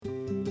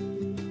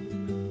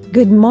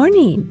Good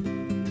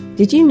morning.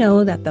 Did you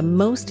know that the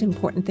most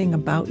important thing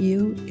about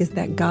you is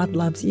that God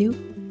loves you?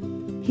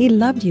 He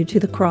loved you to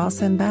the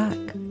cross and back.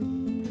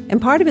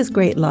 And part of his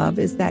great love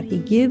is that he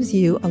gives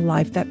you a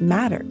life that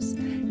matters.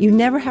 You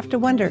never have to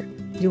wonder,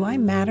 do I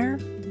matter?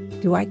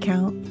 Do I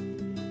count?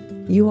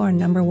 You are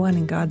number one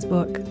in God's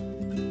book.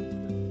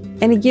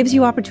 And he gives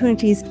you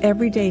opportunities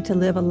every day to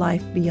live a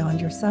life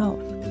beyond yourself.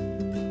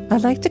 I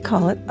like to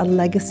call it a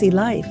legacy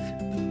life.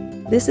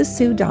 This is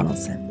Sue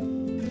Donaldson.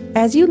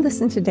 As you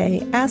listen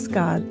today, ask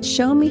God,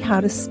 show me how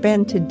to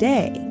spend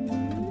today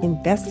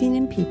investing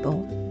in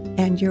people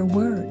and your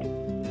word,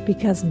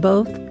 because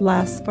both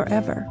last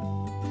forever.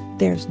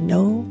 There's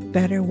no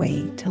better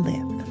way to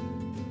live.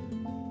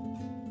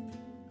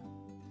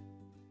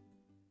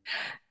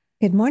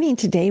 Good morning.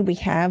 Today we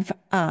have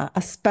a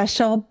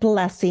special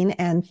blessing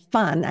and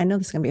fun. I know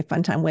this is going to be a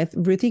fun time with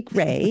Ruthie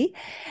Gray.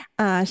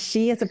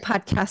 She is a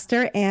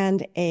podcaster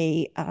and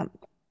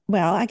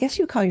I guess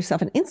you call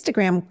yourself an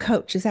Instagram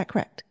coach. Is that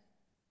correct?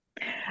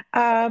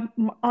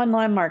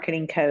 Online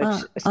marketing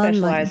coach,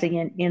 specializing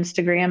in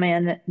Instagram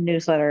and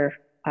newsletter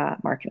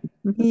marketing.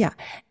 Mm-hmm. Yeah.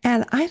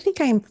 And I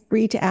think I'm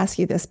free to ask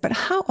you this, but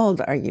how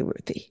old are you,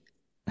 Ruthie?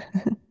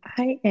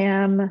 I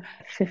am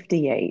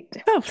 58.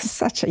 Oh,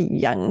 such a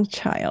young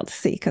child.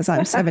 See, because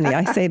I'm 70.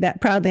 I say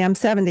that proudly. I'm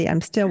 70. I'm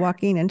still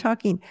walking and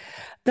talking.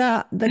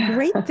 The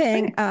great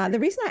thing, the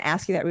reason I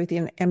ask you that,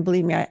 Ruthie, and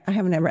believe me, I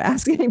haven't ever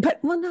asked any,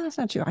 but no, that's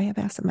not true. I have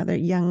asked some other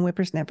young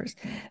whippersnappers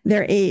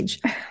their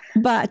age.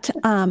 But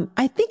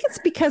I think it's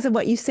because of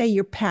what you say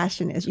your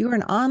passion is. You're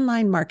an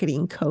online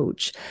marketing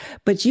coach,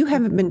 but you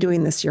haven't been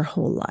doing this your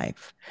whole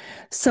life.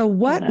 So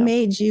what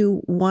made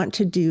you want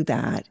to do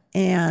that?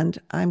 And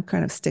I'm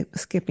kind of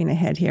skipping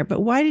ahead here,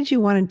 but why did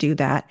you want to do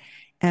that?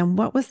 And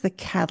what was the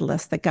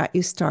catalyst that got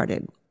you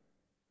started?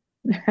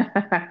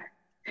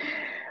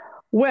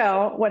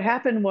 Well, what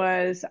happened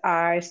was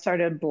I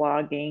started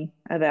blogging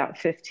about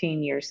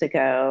 15 years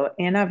ago,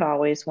 and I've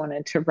always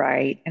wanted to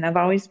write, and I've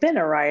always been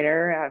a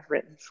writer. I've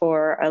written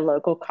for a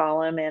local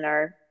column in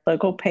our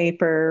local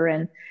paper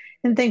and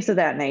things of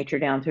that nature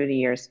down through the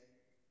years.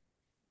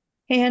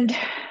 And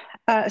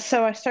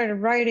so I started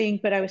writing,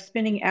 but I was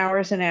spending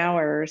hours and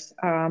hours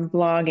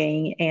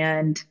blogging,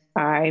 and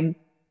I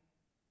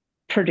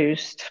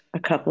produced a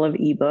couple of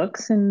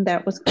ebooks, and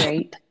that was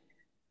great.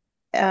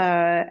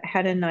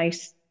 Had a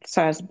nice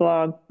sized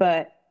blog,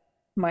 but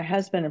my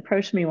husband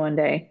approached me one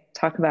day,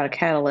 talk about a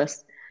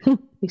catalyst.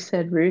 He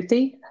said,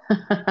 Ruthie,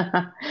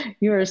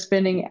 you are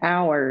spending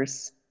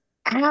hours,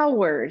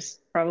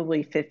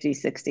 probably 50,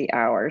 60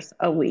 hours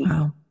a week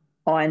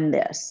on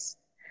this.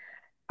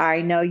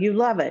 I know you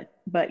love it,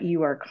 but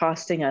you are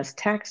costing us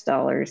tax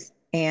dollars.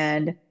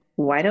 And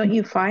why don't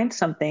you find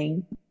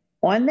something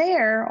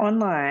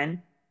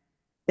online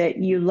that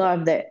you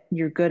love, that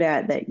you're good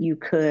at, that you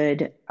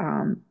could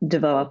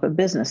develop a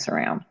business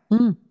around?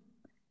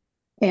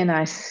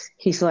 And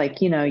he's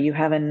like, you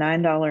have a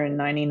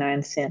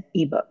 $9.99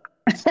 ebook.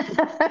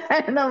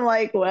 And I'm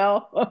like,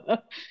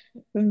 well,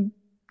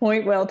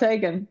 point well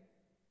taken.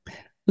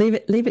 Leave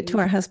it to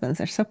our husbands.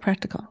 They're so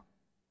practical.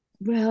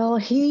 Well,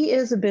 he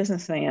is a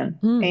businessman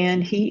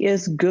and he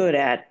is good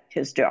at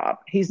his job.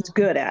 He's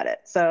good at it.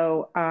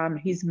 So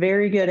he's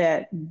very good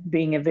at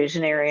being a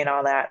visionary and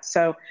all that.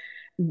 So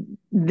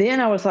then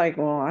I was like,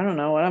 well, I don't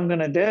know what I'm going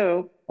to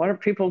do. What are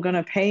people going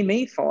to pay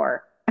me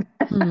for?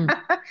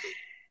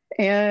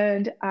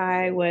 And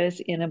I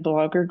was in a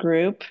blogger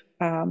group,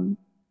 and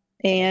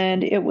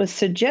it was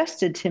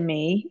suggested to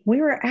me. We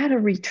were at a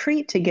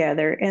retreat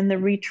together, and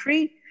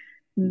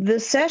the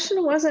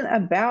session wasn't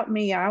about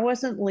me. I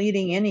wasn't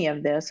leading any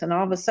of this. And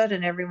all of a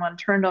sudden, everyone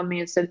turned on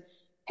me and said,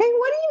 hey,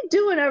 what are you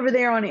doing over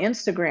there on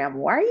Instagram?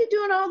 Why are you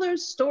doing all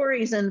those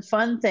stories and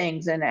fun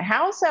things? And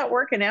how's that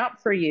working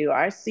out for you?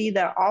 I see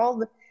that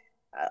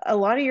a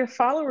lot of your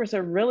followers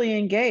are really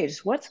engaged.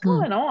 What's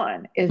going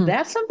on? Is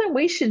that something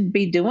we should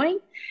be doing?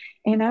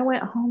 And I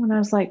went home and I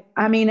was like,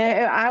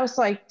 I was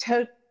like,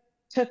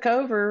 took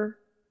over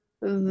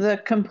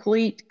the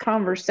complete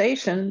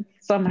conversation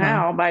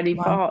somehow by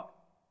default.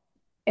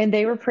 And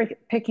they were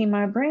picking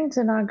my brains,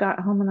 and I got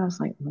home and I was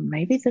like, well,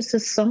 maybe this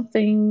is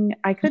something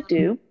I could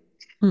do.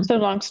 So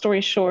long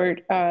story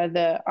short,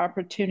 the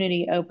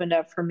opportunity opened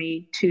up for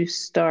me to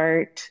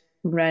start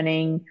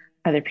running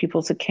other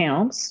people's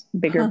accounts,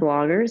 bigger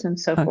bloggers and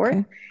so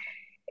forth.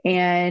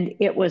 And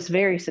it was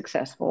very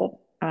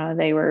successful.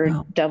 They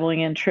were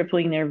doubling and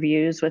tripling their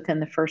views within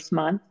the first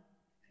month.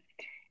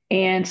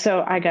 And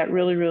so I got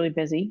really, really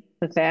busy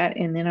with that.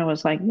 And then I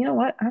was like, you know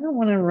what? I don't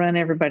want to run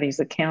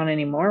everybody's account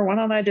anymore. Why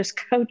don't I just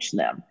coach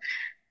them?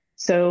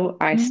 So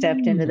I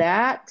stepped into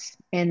that.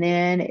 And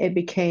then it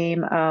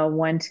became a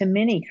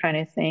one-to-many kind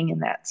of thing.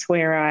 And that's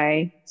where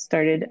I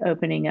started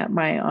opening up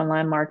my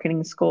online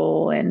marketing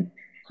school and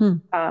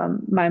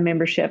my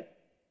membership.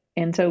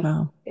 And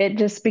so it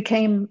just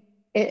became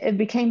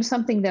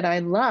something that I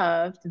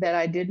loved that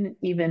I didn't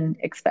even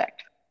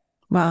expect.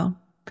 Wow.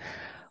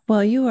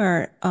 Well, you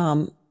are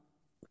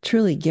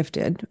truly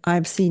gifted.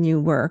 I've seen you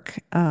work,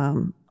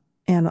 and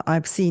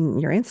I've seen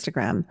your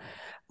Instagram.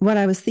 what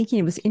I was thinking,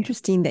 it was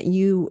interesting that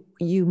you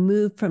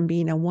moved from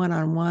being a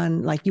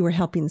one-on-one, like you were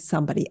helping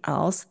somebody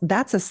else.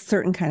 That's a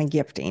certain kind of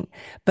gifting.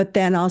 But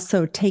then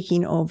also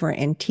taking over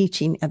and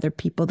teaching other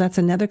people, that's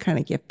another kind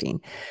of gifting.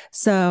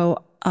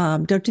 So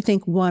don't you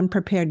think one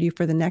prepared you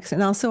for the next?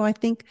 And also, I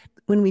think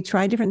when we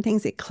try different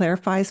things, it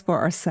clarifies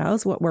for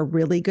ourselves what we're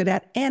really good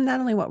at, and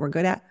not only what we're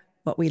good at,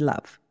 what we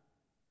love.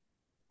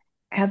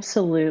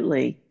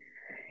 Absolutely.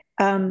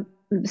 Um,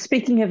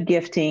 Speaking of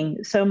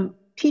gifting, so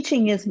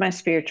teaching is my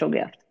spiritual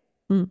gift.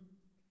 Mm,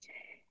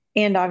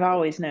 And I've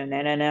always known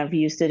that, and I've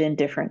used it in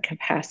different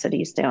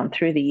capacities down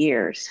through the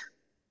years.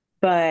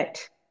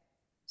 But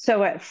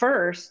so at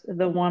first,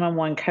 the one on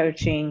one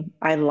coaching,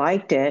 I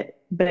liked it,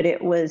 but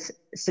it was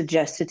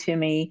suggested to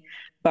me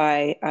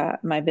by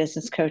my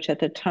business coach at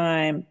the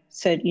time,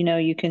 said,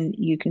 you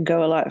can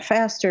go a lot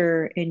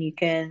faster and you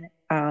can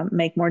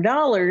make more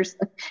dollars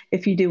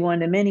if you do one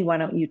to many. Why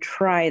don't you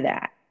try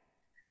that?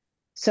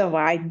 So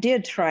I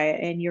did try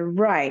it, and you're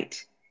right.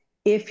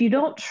 If you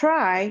don't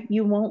try,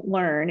 you won't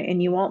learn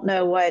and you won't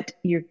know what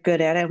you're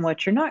good at and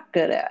what you're not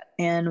good at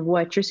and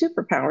what your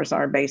superpowers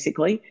are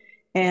basically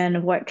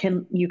and what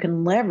can you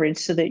can leverage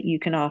so that you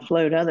can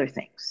offload other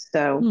things.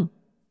 So mm,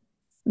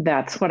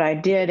 that's what I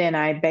did, and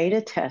I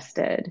beta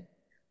tested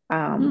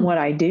mm, what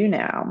I do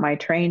now, my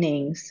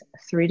trainings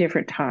 3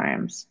 different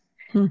times.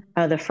 mm,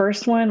 The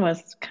first one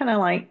was kind of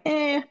like,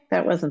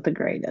 that wasn't the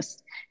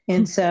greatest.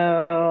 And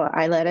so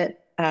I let it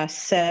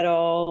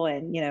settle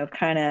and,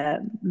 kind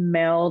of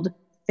meld,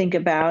 think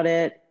about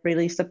it,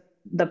 release the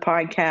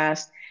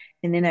podcast.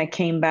 And then I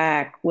came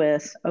back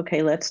with,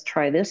 okay, let's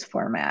try this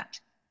format.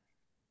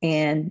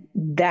 And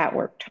that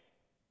worked.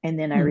 And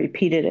then I mm.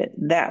 repeated it.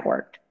 That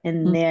worked.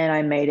 And Mm. then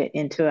I made it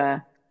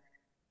into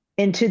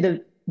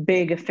the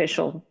big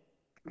official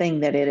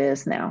thing that it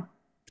is now.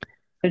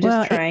 So just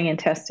Well, trying and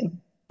testing.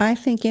 I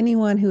think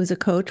anyone who is a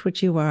coach,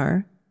 which you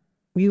are,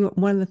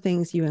 one of the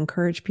things you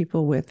encourage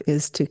people with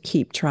is to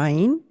keep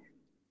trying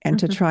and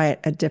to Mhm. try it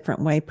a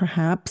different way,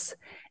 perhaps.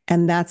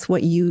 And that's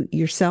what you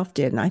yourself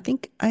did. And I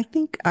think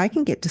I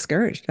can get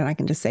discouraged and I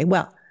can just say,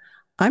 well,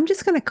 I'm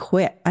just going to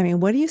quit. I mean,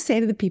 what do you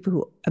say to the people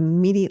who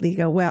immediately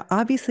go, well,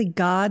 obviously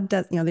God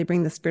does, they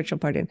bring the spiritual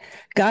part in.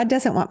 God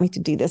doesn't want me to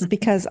do this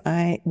because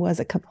I was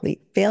a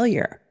complete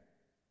failure.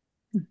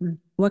 Mhm.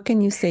 What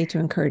can you say to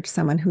encourage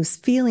someone who's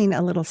feeling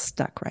a little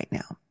stuck right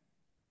now?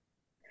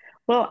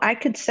 Well, I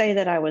could say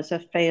that I was a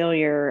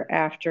failure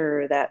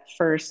after that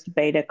first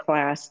beta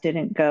class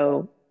didn't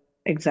go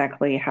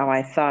exactly how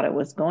I thought it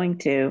was going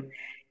to.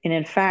 And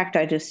in fact,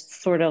 I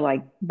just sort of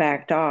like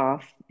backed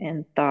off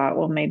and thought,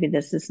 well, maybe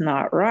this is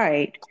not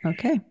right.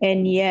 Okay.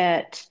 And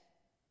yet,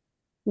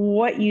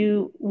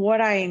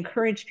 what I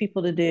encourage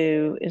people to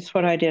do is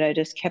what I did. I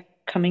just kept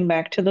coming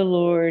back to the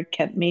Lord,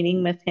 kept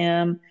meeting with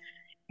him,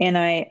 and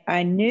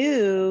I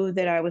knew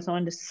that I was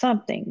onto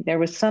something. There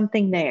was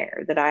something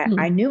there that I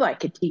Hmm. knew I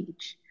could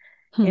teach.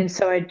 Hmm. And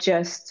so I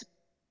just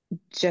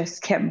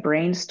kept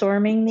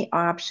brainstorming the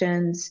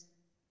options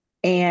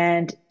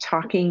and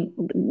talking.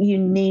 You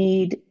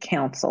need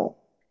counsel.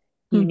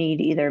 You Hmm. need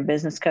either a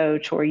business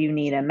coach or you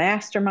need a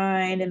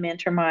mastermind, a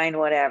mentor mind,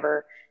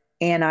 whatever.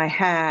 And I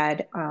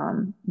had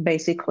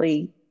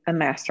basically a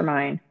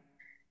mastermind.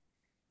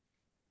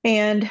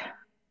 And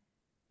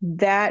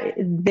that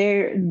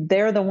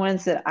they're the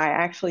ones that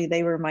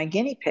they were my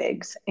guinea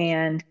pigs,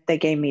 and they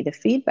gave me the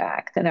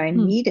feedback that I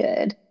Hmm.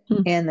 needed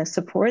Hmm. and the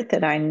support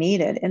that I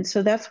needed. And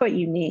so that's what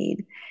you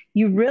need.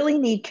 You really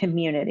need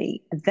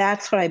community.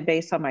 That's what I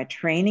base all my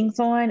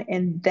trainings on,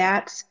 and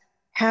that's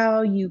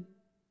how you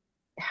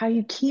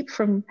keep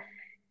from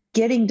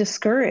getting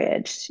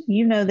discouraged.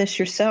 You know this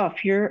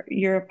yourself.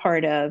 You're a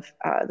part of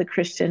the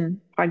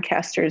Christian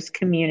podcasters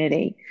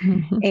community,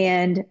 Hmm.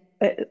 and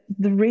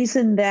the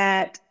reason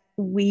that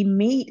we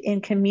meet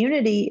in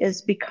community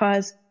is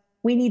because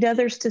we need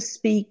others to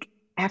speak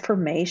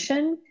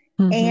affirmation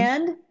Hmm.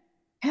 and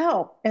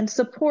help and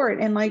support.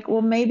 And like,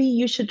 well, maybe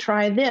you should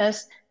try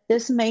this.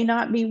 This may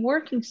not be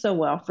working so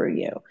well for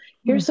you. Hmm.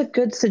 Here's a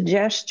good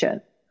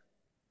suggestion.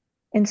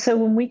 And so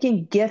when we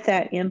can get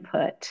that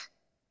input,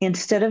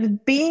 instead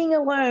of being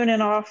alone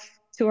and off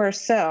to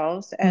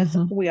ourselves, as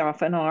Hmm. we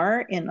often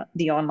are in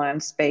the online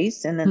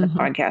space and in the Hmm.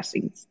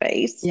 podcasting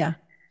space, Yeah.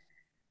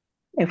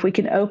 if we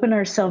can open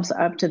ourselves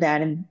up to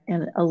that and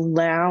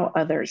allow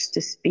others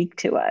to speak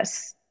to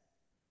us,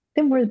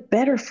 then we're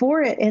better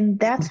for it. And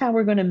that's how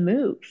we're going to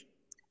move.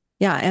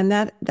 Yeah, and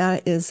that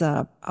is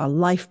a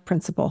life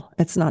principle.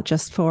 It's not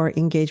just for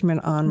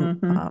engagement on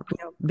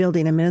Mm-hmm.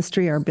 building a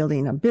ministry or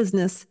building a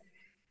business.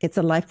 It's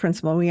a life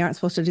principle. We aren't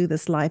supposed to do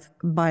this life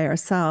by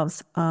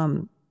ourselves.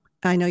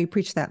 I know you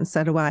preach that, and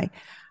so do I.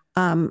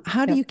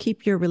 How do Yep. you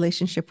keep your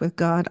relationship with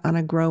God on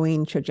a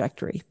growing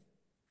trajectory?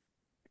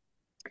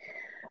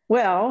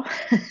 Well,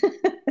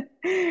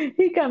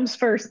 he comes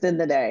first in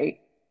the day.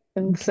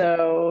 And Okay.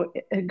 so,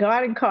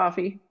 God and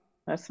coffee,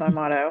 that's my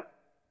motto.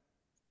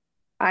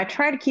 I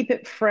try to keep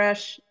it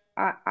fresh.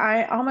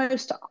 I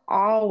almost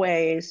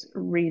always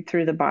read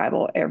through the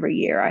Bible every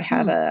year. I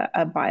have Hmm.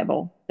 a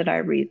Bible that I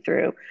read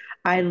through.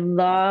 I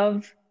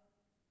love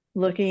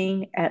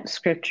looking at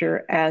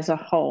scripture as a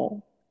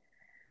whole.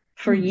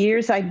 For Hmm.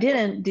 years, I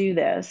didn't do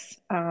this.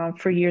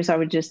 For years, I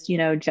would just,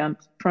 jump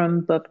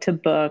from book to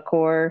book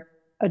or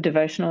a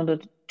devotional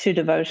to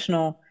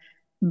devotional,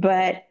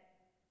 but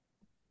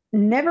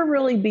never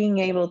really being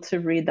able to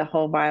read the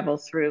whole Bible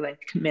through and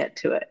commit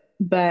to it.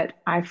 But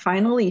I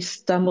finally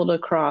stumbled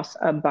across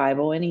a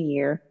Bible in a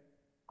year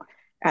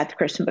at the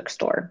Christian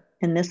bookstore.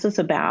 And this was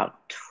about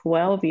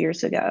 12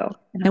 years ago.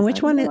 And I And thought,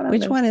 you know what, I'm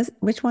going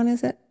which one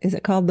is it? Is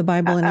it called The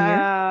Bible in to, a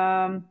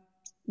Year?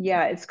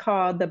 yeah, it's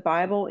called The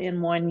Bible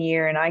in 1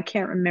 Year. And I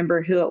can't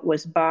remember who it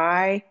was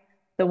by.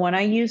 The one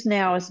I use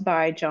now is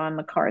by John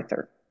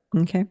MacArthur.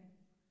 Okay.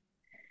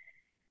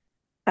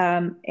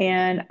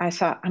 And I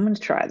thought, I'm going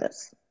to try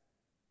this.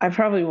 I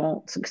probably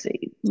won't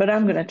succeed, but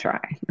I'm going to try.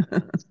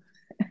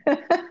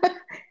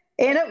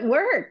 And it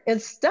worked.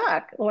 It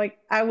stuck. Like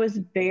I was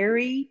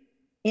very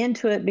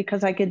into it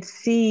because I could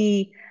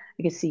see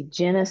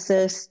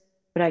Genesis,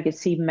 but I could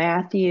see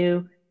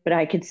Matthew, but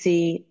I could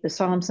see the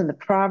Psalms and the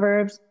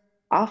Proverbs.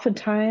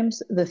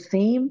 Oftentimes the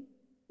theme,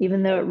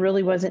 even though it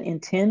really wasn't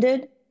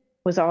intended,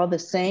 was all the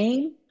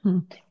same. Hmm.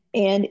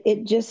 And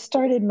it just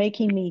started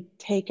making me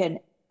take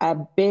a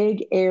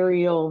big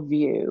aerial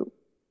view.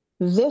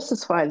 This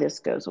is why this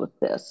goes with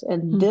this.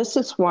 And Hmm. this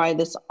is why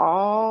this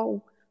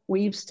all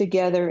weaves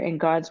together and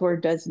God's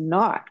word does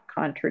not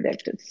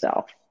contradict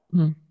itself.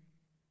 Hmm.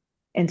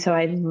 And so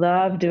I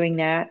love doing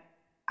that.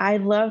 I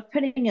love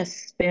putting a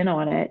spin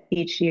on it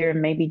each year,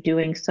 maybe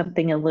doing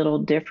something a little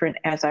different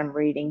as I'm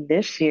reading.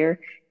 This year,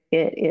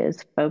 it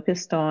is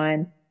focused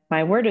on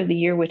my word of the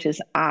year, which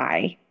is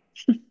I,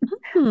 as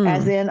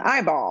Hmm. in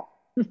eyeball.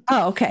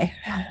 Oh, okay.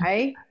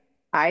 I,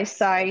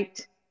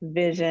 eyesight,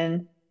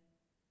 vision,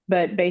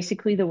 but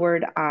basically the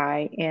word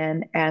I.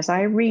 And as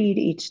I read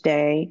each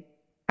day,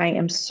 I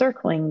am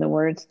circling the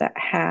words that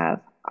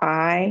have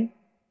I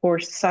or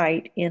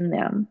sight in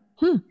them.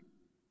 Hmm.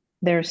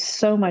 There's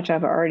so much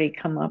I've already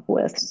come up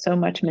with, so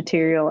much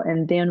material.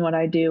 And then what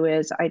I do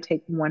is I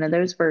take one of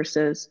those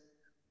verses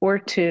or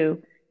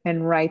two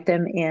and write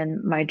them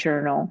in my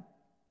journal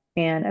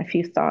and a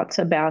few thoughts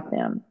about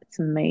them. It's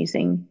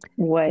amazing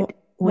what, Well,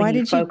 when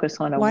you focus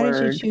on a why did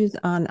you word. choose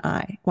on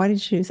I? Why did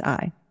you choose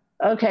I?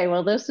 Okay,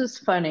 well, this is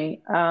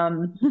funny.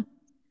 Hmm.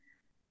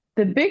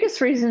 The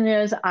biggest reason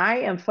is I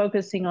am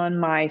focusing on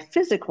my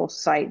physical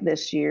sight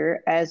this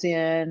year, as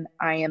in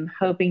I am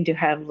hoping to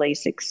have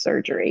LASIK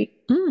surgery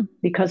Hmm.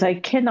 because I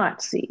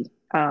cannot see.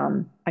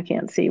 I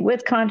can't see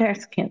with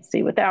contacts, can't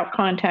see without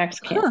contacts,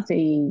 Huh. can't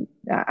see.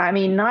 I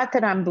mean, not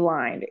that I'm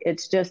blind.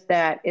 It's just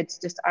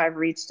I've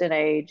reached an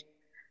age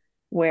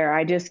where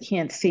I just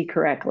can't see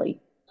correctly.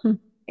 Hmm.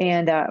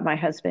 And my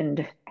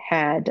husband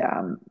had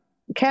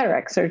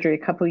cataract surgery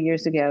a couple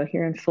years ago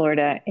here in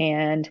Florida,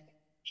 and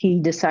he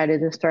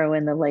decided to throw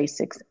in the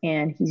LASIX,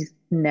 and he's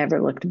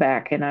never looked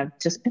back. And I've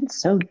just been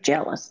so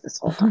jealous this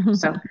whole time.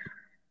 So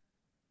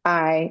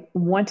I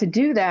want to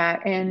do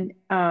that. And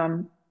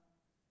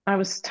I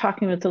was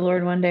talking with the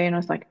Lord one day, and I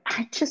was like,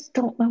 I just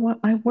don't know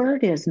what my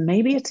word is.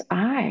 Maybe it's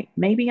I.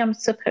 Maybe I'm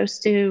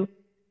supposed to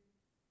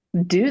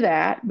do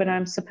that, but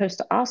I'm supposed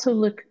to also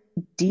look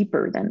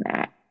deeper than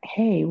that.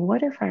 Hey,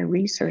 what if I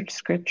research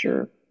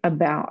scripture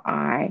about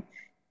I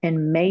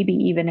and maybe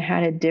even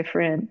had a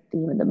different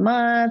theme of the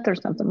month or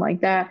something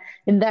like that?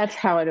 And that's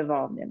how it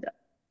evolved into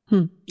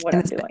Hmm. what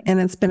I'm doing.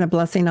 And it's been a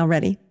blessing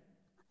already.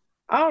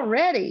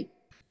 Already,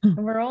 Hmm.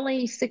 and we're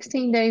only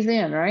 16 days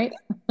in, right?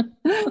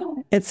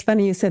 It's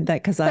funny you said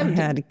that because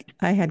 17.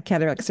 I had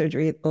cataract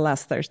surgery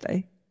last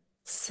Thursday.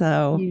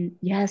 So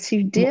Yes,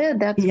 you did.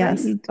 That's right.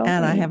 yes, You told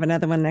and I me. have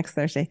another one next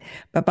Thursday.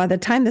 But by the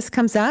time this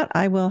comes out,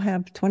 I will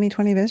have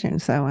 20/20 vision.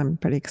 So I'm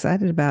pretty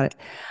excited about it.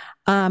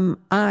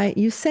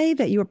 You say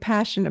that you were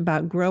passionate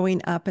about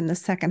growing up in the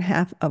second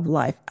half of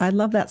life. I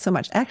love that so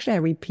much. Actually, I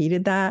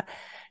repeated that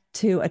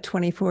to a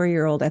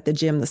 24-year-old at the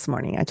gym this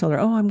morning. I told her,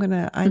 "Oh,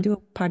 I do a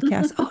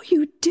podcast." "Oh,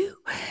 you do?"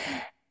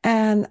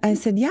 And I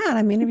said, "Yeah, and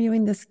I'm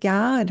interviewing this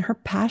gal, and her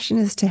passion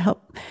is to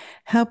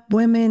help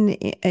women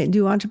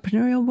do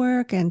entrepreneurial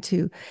work and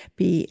to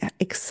be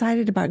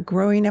excited about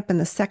growing up in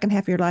the second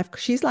half of your life.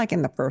 She's like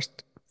in the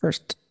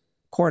first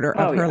quarter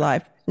of Oh, her yeah.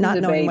 life, She's not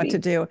a knowing what to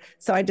baby. do.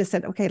 So I just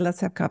said, okay, let's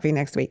have coffee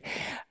next week.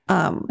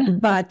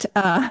 But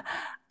I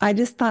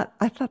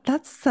thought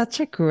that's such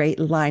a great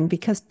line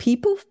because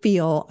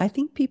I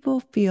think people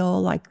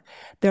feel like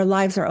their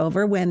lives are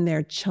over when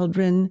their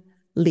children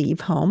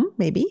leave home,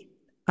 maybe.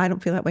 I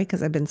don't feel that way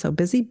because I've been so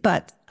busy,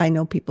 but I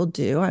know people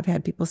do. I've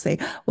had people say,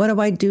 what do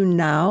I do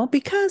now?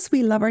 Because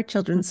we love our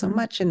children so Mhm.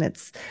 much and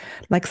it's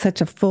like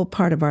such a full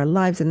part of our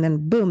lives. And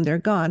then boom, they're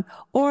gone.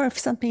 Or if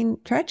something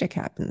tragic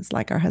happens,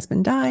 like our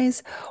husband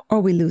dies,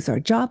 or we lose our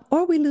job,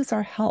 or we lose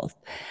our health.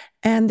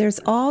 And there's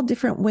all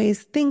different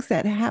ways, things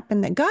that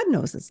happen that God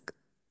knows is,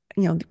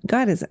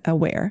 God is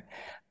aware,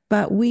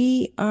 but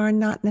we are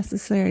not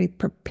necessarily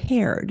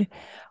prepared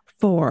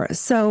for.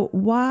 So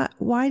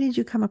why did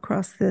you come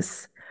across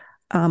this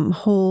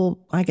whole,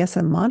 I guess,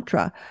 a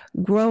mantra,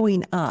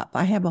 growing up?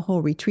 I have a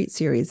whole retreat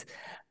series,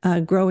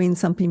 growing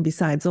something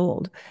besides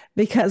old,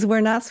 because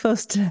we're not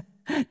supposed to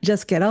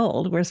just get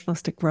old. We're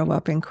supposed to grow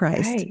up in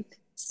Christ. Right.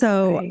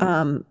 So,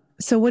 Right.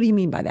 so what do you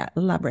mean by that?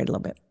 Elaborate a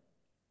little bit.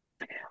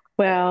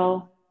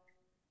 Well,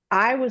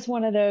 I was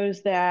one of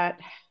those that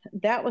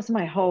was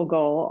my whole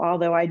goal.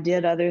 Although I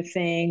did other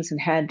things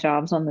and had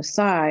jobs on the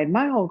side,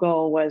 my whole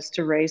goal was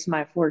to raise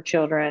my four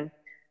children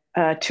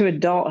to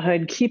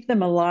adulthood, keep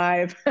them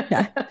alive,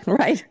 Yeah,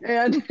 right.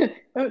 and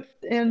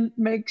and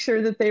make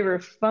sure that they were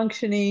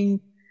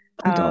functioning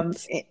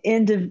Adults.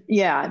 that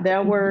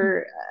Mhm.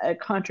 were a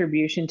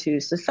contribution to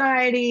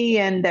society,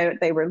 and that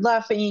they were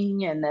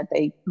loving, and that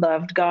they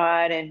loved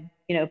God and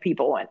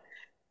people. And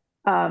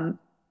um,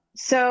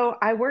 so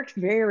I worked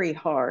very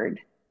hard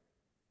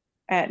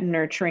at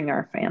nurturing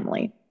our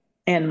family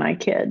and my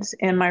kids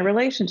and my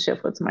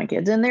relationship with my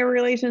kids and their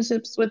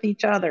relationships with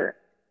each other.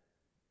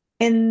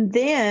 And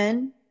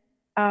then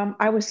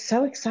I was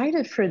so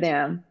excited for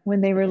them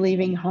when they were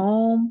leaving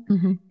home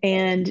Mhm.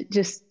 and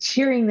just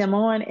cheering them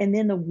on. And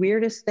then the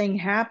weirdest thing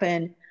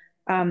happened.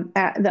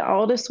 The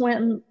oldest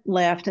went and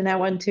left, and that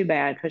wasn't too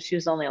bad because she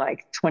was only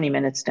like 20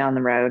 minutes down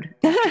the road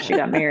after she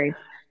got married.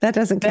 That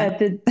doesn't count.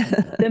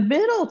 But the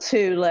middle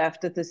two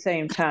left at the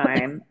same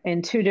time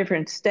in two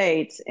different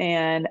states,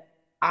 and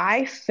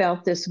I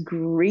felt this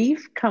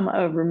grief come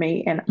over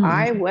me, and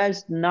I Mm,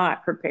 was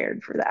not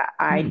prepared for that.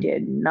 I mm,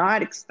 did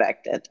not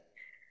expect it,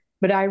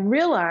 but I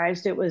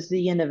realized it was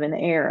the end of an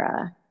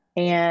era,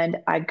 and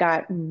I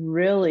got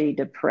really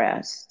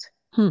depressed,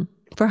 hmm.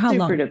 For how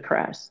super long?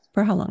 depressed.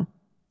 For how long?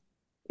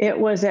 It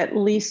was at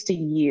least a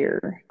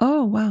year.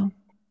 Oh, wow.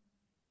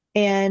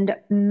 And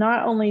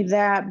not only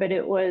that, but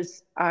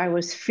I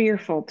was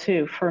fearful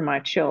too for my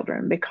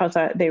children because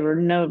they were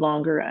no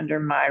longer under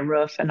my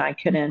roof and I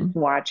couldn't Mhm,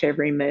 watch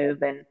every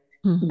move. And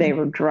mhm, they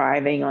were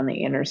driving on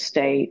the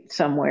interstate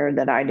somewhere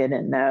that I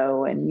didn't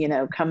know. And,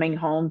 coming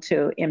home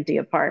to empty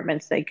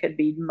apartments, they could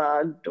be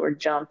mugged or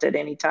jumped at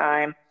any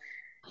time.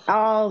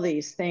 All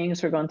these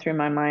things were going through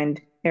my mind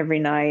every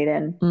night.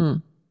 And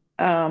mm,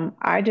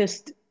 I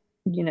just,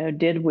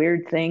 did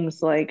weird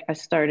things like I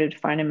started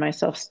finding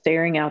myself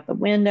staring out the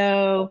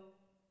window,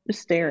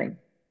 just staring.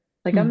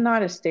 Like mm, I'm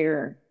not a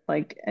starer.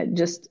 Like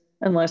just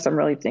unless I'm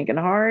really thinking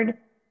hard,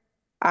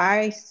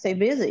 I stay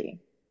busy.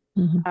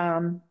 mhm.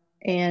 Um,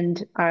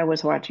 and I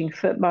was watching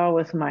football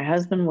with my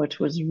husband, which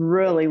was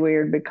really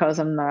weird because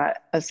I'm not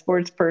a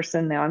sports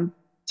person. Now I'm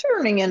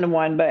turning into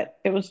one, but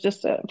it was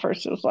just at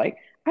first it was like,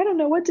 I don't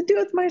know what to do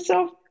with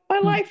myself. My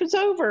Mm, life is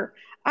over.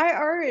 I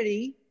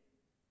already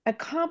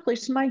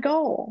accomplished my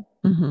goal.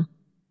 mhm,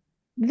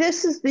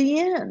 This is the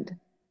end.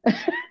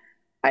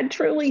 I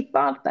truly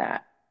thought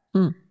that.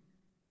 mm,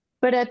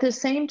 But at the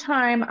same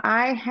time,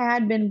 I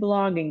had been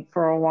blogging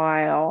for a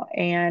while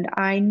and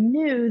I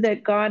knew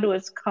that God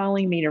was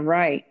calling me to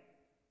write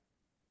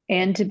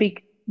and to be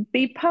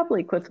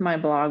public with my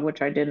blog,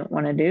 which I didn't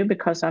want to do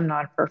because I'm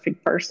not a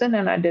perfect person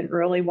and I didn't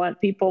really want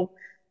people,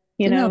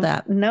 to know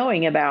that.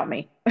 knowing about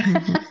me.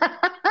 Mhm,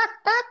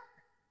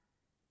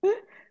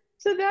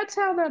 So that's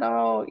how that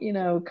all,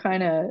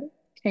 kind of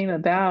came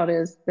about,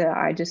 is that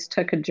I just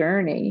took a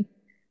journey,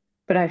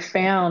 but I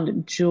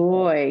found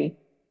joy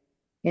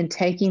in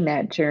taking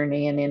that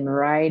journey and in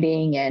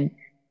writing and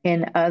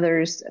in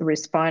others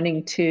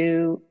responding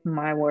to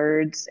my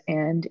words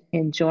and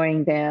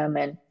enjoying them.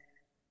 And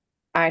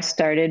I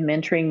started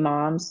mentoring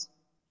moms.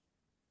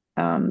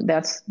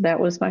 That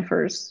was my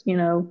first,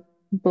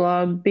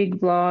 blog, big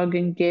blog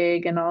and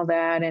gig and all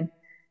that. And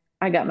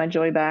I got my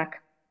joy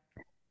back.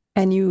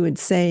 and you would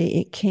say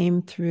it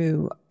came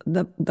through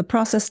the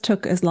process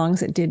took as long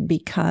as it did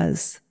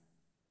because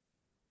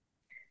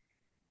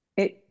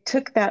It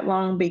took that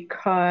long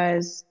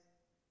because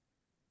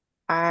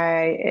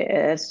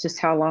it's just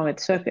how long it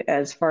took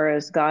as far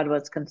as God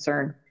was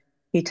concerned.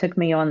 He took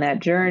me on that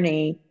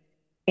journey,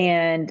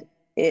 and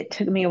it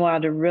took me a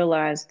while to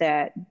realize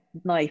that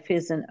life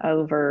isn't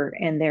over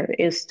and there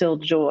is still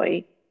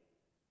joy,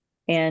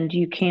 and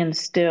you can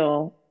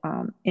still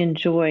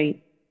enjoy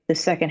the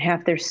second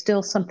half. There's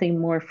still something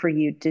more for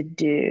you to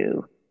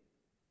do.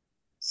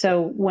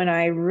 So when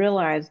I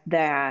realized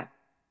that,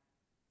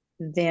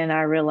 then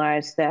I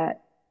realized that,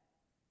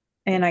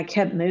 and I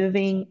kept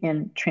moving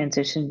and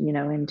transitioned,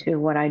 into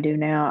what I do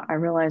now. I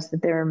realized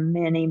that there are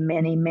many,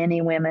 many,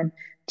 many women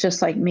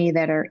just like me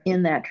that are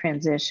in that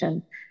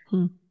transition,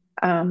 hmm,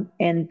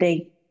 and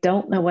they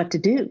don't know what to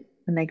do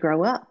when they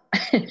grow up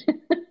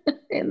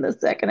in the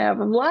second half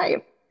of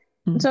life.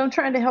 And hmm. so I'm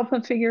trying to help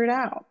them figure it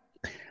out.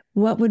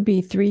 What would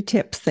be three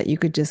tips that you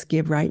could just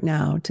give right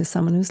now to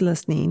someone who's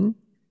listening,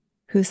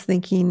 who's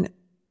thinking,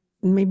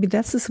 maybe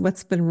this is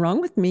what's been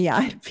wrong with me.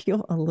 I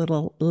feel a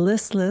little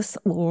listless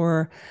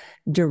or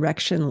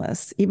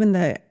directionless. Even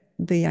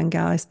the young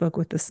gal I spoke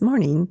with this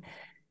morning,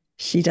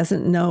 she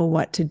doesn't know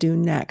what to do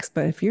next.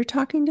 But if you're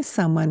talking to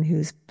someone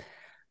who's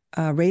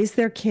raised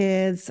their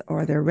kids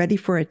or they're ready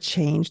for a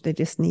change, they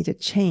just need a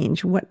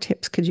change, what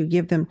tips could you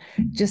give them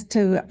just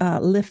to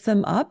lift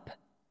them up,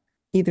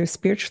 either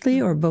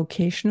spiritually or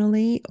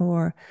vocationally?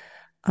 Or,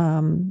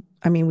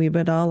 I mean, we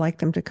would all like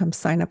them to come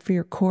sign up for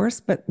your course,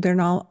 but they're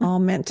not all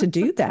meant to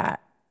do that.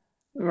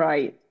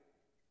 Right.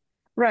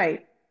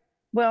 Right.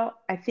 Well,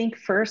 I think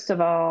first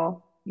of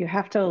all, you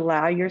have to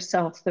allow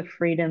yourself the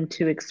freedom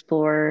to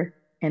explore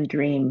and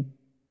dream.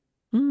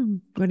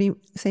 What do you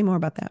say more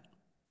about that?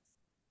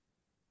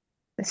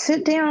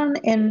 Sit down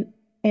and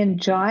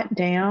jot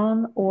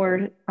down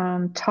or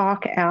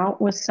talk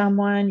out with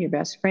someone, your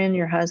best friend,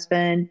 your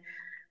husband,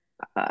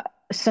 uh,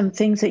 some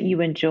things that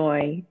you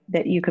enjoy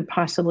that you could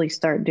possibly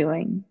start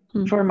doing.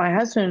 Hmm. For my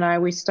husband and I,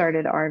 we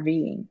started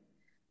RVing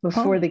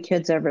before Oh, the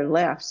kids ever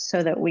left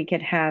so that we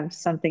could have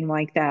something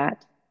like that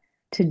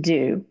to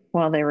do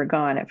while they were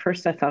gone. At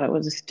first, I thought it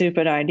was a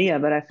stupid idea,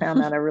 but I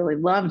found out I really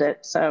loved it.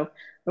 So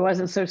it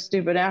wasn't so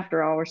stupid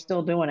after all. We're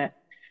still doing it.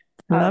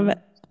 love it.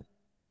 Um,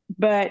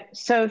 but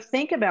so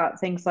think about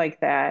things like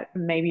that.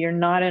 Maybe you're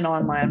not an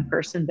online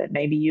person, but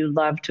maybe you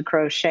love to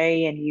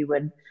crochet and you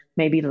would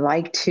maybe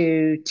like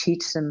to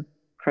teach some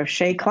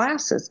crochet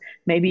classes.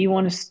 Maybe you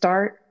want to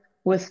start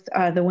with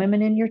the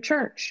women in your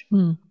church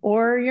Hmm.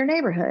 or your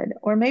neighborhood,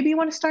 or maybe you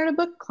want to start a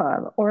book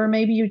club, or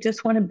maybe you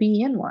just want to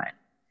be in one.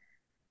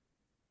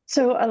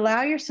 So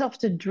allow yourself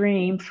to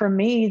dream. For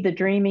me, the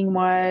dreaming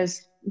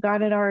was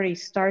God had already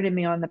started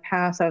me on the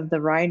path of the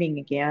writing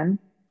again.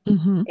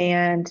 Hmm.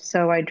 And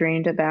so I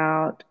dreamed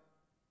about,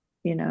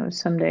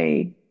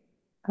 someday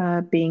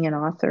being an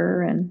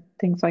author and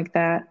things like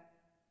that.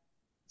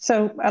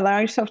 So allow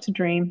yourself to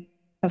dream.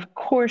 Of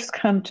course,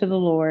 come to the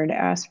Lord,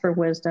 ask for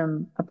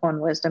wisdom upon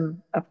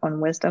wisdom upon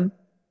wisdom.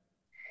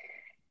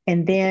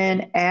 And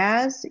then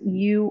as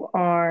you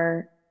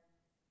are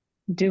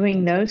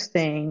doing those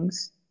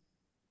things,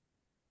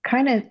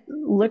 kind of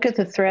look at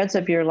the threads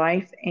of your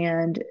life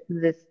and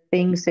the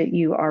things that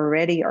you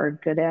already are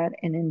good at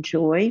and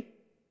enjoy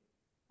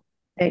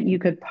that you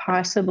could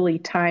possibly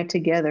tie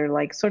together,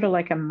 like sort of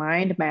like a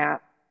mind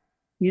map.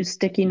 Use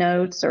sticky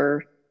notes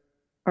or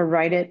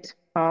write it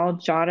all,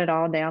 jot it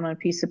all down on a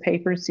piece of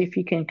paper, see if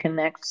you can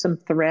connect some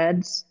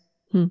threads.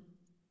 Hmm.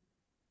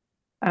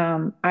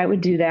 I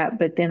would do that,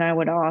 but then I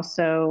would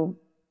also,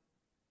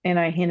 and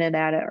I hinted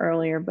at it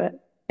earlier,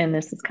 and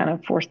this is kind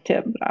of fourth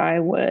tip, I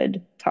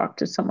would talk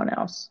to someone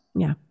else,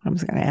 Yeah, get some I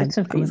was gonna add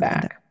that.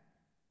 feedback.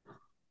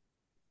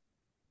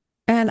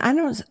 And I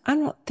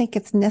don't think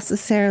it's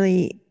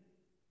necessarily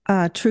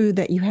true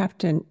that you have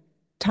to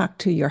talk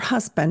to your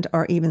husband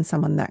or even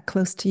someone that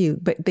close to you,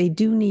 but they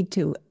do need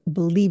to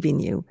believe in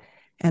you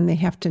and they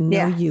have to know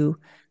Yeah. you.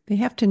 They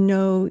have to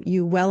know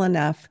you well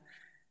enough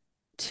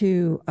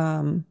to,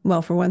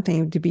 well, for one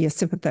thing, to be a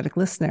sympathetic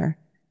listener,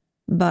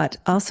 but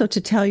also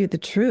to tell you the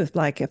truth.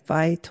 Like if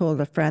I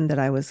told a friend that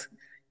I was,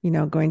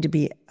 going to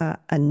be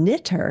a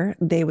knitter,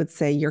 they would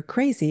say, you're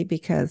crazy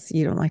because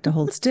you don't like to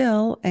hold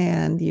still.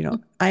 And,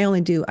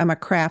 I'm a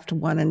craft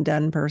one and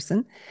done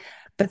person.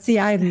 But see,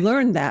 I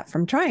learned that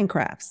from trying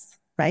crafts,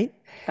 right?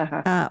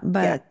 Uh-huh. Yeah.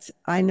 But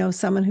I know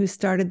someone who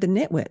started the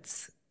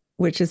Knitwits,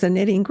 which is a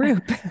knitting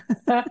group,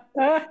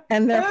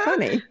 and they're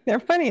funny. They're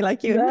funny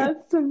like you and me.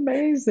 That's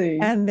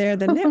amazing. And they're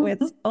the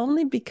Knitwits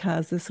only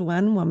because this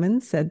one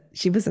woman said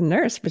she was a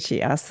nurse, but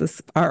she asked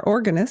our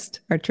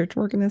organist, our church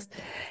organist,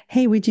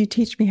 hey, would you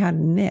teach me how to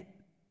knit?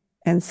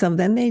 And so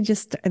then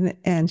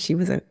and she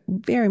was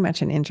very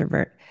much an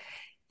introvert.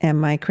 And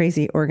my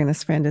crazy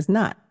organist friend is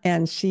not.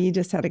 And she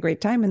just had a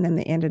great time. And then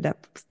they ended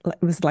up,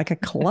 it was like a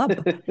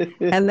club.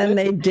 And then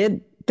they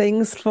did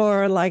things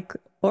for like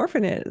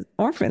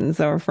orphans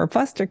or for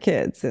foster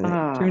kids. And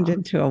it turned Ah,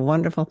 into a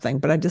wonderful thing.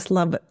 But I just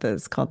love it that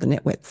it's called the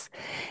Knitwits.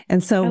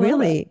 And so I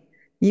love it. really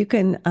you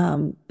can,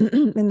 and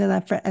then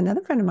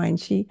another friend of mine,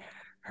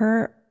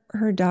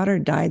 her daughter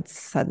died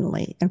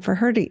suddenly. And for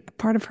her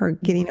part of her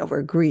getting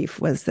over grief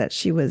was that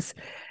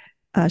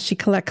she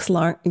collects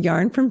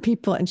yarn from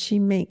people and she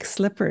makes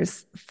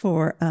slippers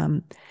for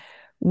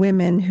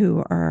women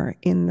who are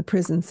in the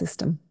prison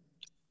system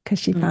because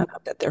she Mm. found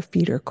out that their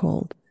feet are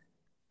cold.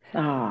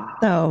 Ah,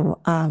 So,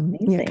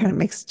 it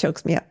kind amazing. of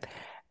chokes me up.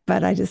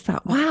 But I just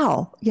thought,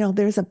 wow,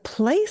 there's a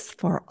place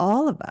for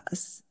all of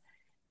us.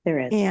 There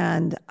is.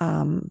 And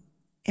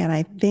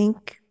I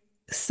think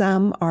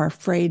some are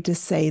afraid to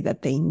say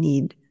that they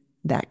need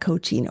that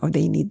coaching or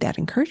they need that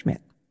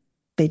encouragement.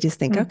 They just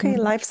think, okay, Mm-hmm.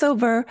 life's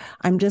over.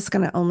 I'm just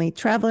going to only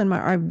travel in my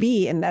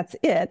RV and that's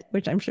it,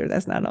 which I'm sure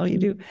that's not all you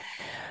do.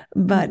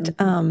 But,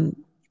 Mm-mm.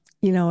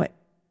 you know,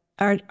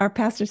 our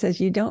pastor says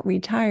you don't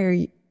retire,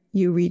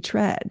 you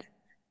retread.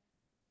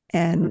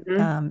 And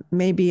Mm-hmm.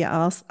 maybe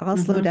I'll slow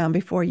Mm-hmm. down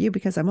before you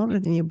because I'm older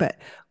than you, but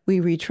we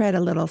retread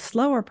a little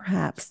slower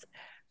perhaps.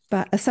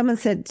 But someone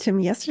said to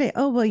me yesterday,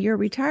 "Oh, well, you're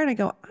retired." I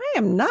go, "I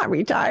am not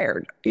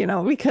retired,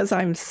 because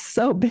I'm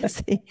so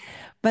busy."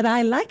 But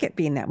I like it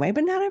being that way.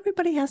 But not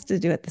everybody has to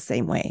do it the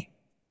same way.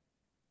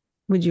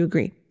 Would you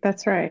agree?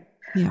 That's right.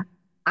 Yeah.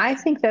 I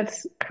think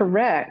that's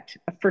correct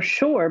for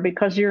sure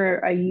because you're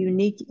a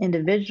unique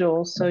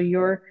individual. So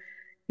your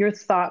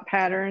thought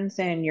patterns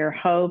and your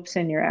hopes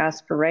and your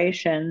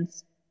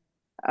aspirations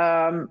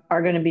are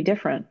going to be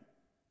different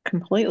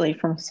completely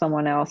from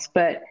someone else.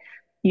 But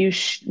you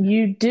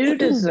do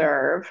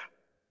deserve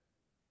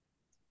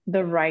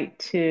the right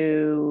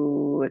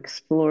to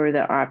explore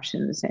the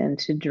options and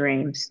to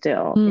dream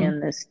still Mm, in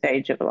this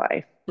stage of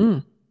life.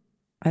 mm,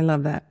 I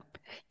love that.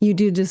 You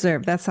do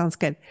deserve. That sounds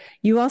good.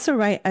 You also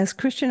write, as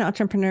Christian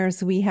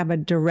entrepreneurs, we have a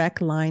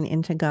direct line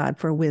into God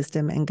for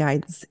wisdom and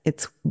guidance.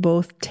 It's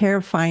both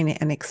terrifying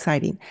and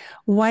exciting.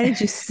 Why did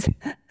you?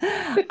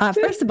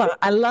 First of all,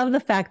 I love the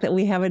fact that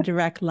we have a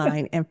direct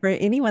line. And for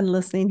anyone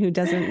listening who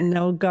doesn't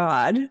know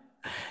God,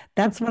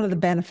 that's one of the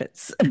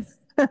benefits.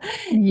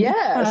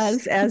 Yes.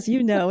 Because, as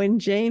you know, in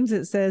James,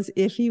 it says,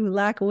 if you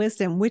lack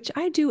wisdom, which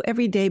I do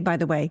every day, by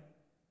the way,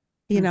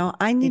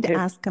 I Me need to too.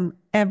 ask him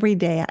every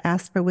day. I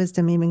ask for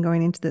wisdom, even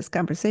going into this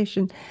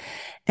conversation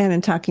and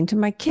in talking to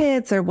my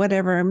kids or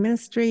whatever,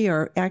 ministry,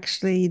 or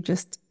actually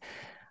just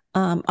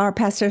our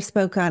pastor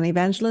spoke on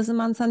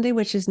evangelism on Sunday,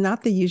 which is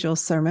not the usual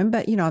sermon,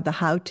 but the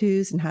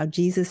how-tos and how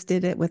Jesus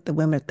did it with the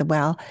women at the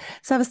well.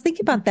 So I was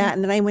thinking about that.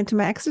 And then I went to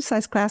my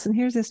exercise class, and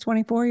here's this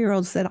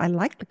 24-year-old said, I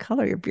like the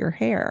color of your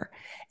hair.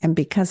 And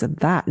because of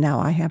that, now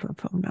I have her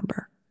phone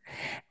number.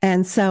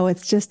 And so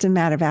it's just a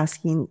matter of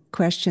asking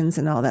questions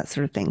and all that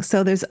sort of thing.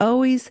 So there's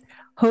always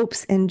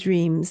hopes and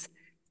dreams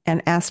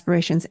and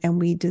aspirations, and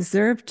we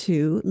deserve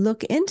to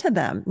look into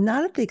them,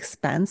 not at the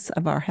expense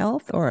of our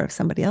health or of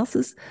somebody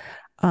else's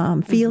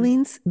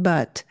feelings,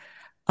 but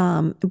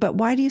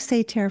why do you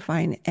say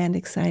terrifying and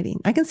exciting?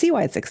 I can see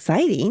why it's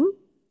exciting,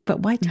 but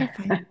why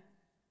terrifying?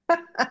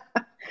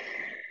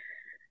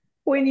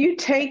 When you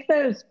take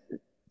those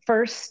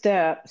first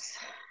steps,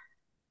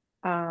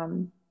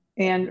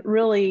 and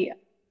really,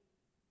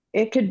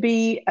 it could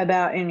be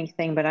about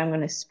anything, but I'm going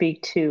to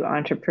speak to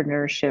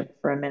entrepreneurship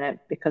for a minute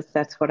because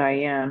that's what I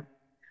am.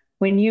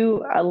 When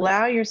you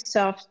allow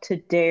yourself to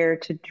dare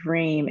to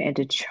dream and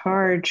to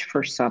charge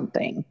for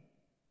something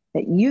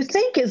that you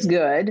think is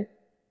good,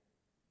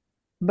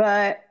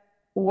 but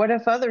what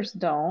if others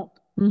don't?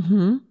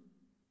 Mm-hmm.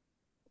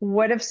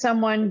 What if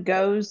someone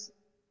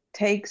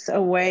takes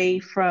away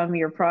from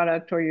your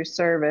product or your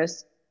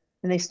service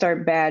and they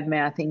start bad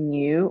mathing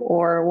you?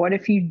 Or what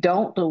if you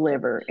don't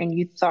deliver and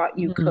you thought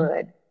you Mm-hmm.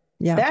 could?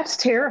 Yeah, That's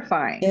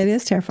terrifying. it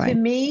is To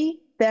terrifying. me,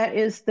 that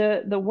is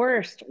the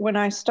worst. When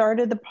I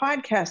started the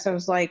podcast, I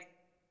was like,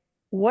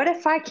 what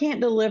if I can't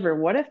deliver?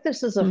 What if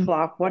this is a Mm.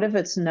 flop? What if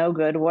it's no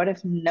good? What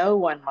if no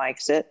one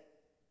likes it?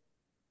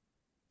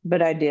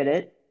 But I did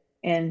it,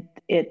 and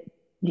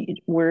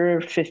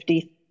we're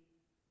 50,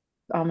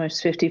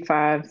 almost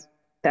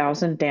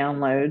 55,000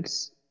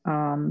 downloads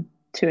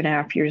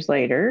 2.5 years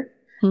later.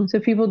 Mm. So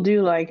people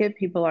do like it.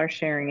 People are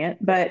sharing it.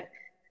 But,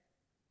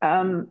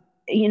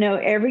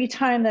 every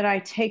time that I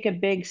take a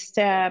big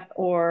step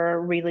or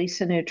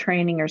release a new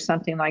training or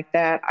something like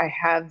that, I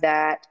have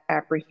that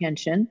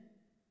apprehension.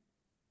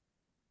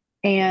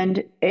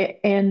 And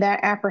that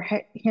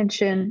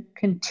apprehension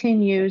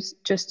continues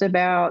just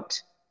about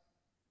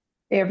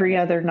every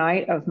other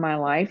night of my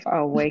life.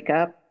 I'll wake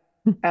up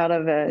out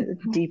of a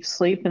deep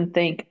sleep and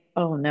think,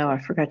 oh no, I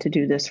forgot to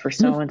do this for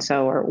so and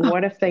so, or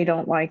what if they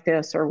don't like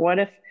this, or what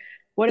if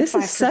This is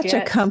I such a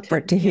forget to,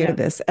 comfort to hear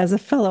this as a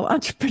fellow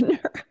entrepreneur.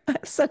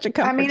 Such a I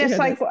comfort mean, to it's hear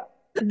like this.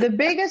 the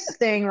biggest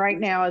thing right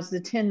now is the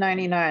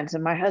 1099s,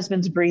 and my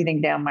husband's breathing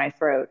down my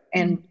throat.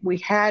 Mm. And we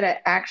had an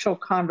actual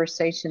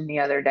conversation the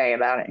other day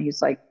about it.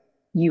 He's like,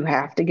 you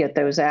have to get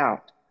those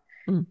out.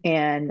 Mm.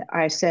 And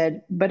I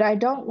said, but I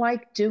don't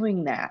like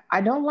doing that.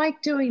 I don't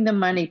like doing the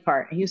money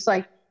part. And he's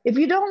like, if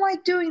you don't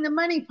like doing the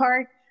money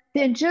part,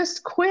 then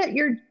just quit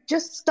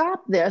just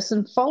stop this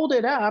and fold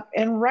it up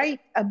and write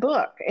a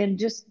book and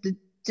just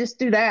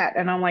do that.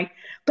 And I'm like,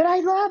 but I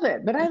love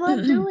it. But I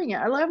love doing it.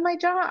 I love my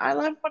job. I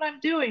love what I'm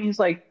doing. He's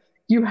like,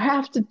 you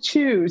have to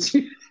choose.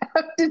 You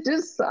have to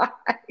decide.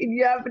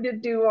 You have to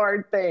do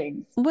hard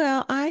things.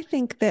 Well, I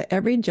think that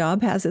every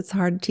job has its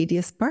hard,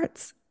 tedious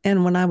parts.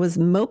 And when I was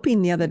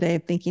moping the other day,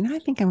 thinking, I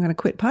think I'm going to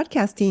quit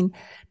podcasting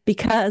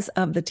because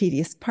of the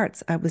tedious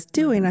parts I was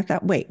doing, I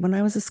thought, wait, when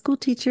I was a school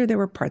teacher, there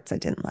were parts I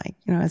didn't like.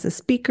 As a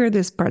speaker,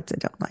 there's parts I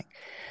don't like.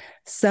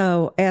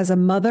 So as a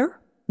mother,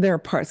 there are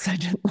parts I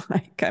didn't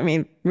like. I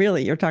mean,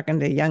 really, you're talking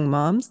to young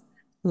moms,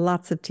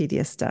 lots of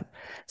tedious stuff.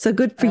 So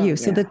good for Oh, you.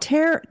 So yeah.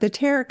 the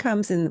terror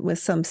comes in with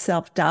some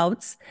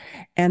self-doubts.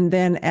 And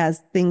then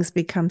as things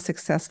become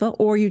successful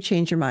or you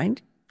change your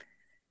mind,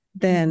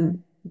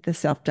 then the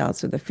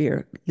self-doubts or the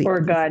fear Or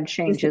God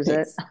changes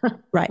it.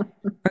 dissipates. Right.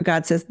 Or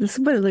God says, this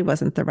really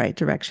wasn't the right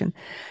direction.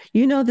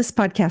 This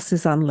podcast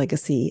is on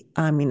legacy.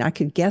 I mean, I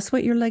could guess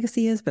what your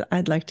legacy is, but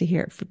I'd like to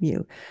hear it from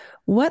you.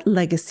 What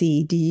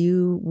legacy do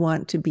you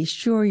want to be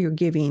sure you're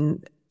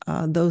giving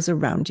those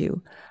around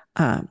you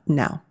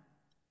now?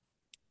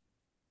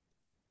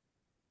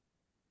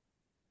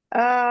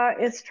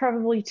 It's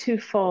probably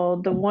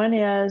twofold. The one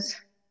is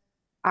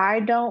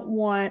I don't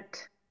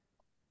want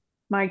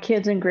my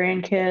kids and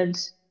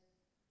grandkids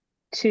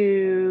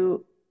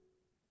to,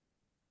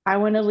 I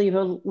want to leave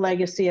a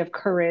legacy of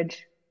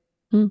courage,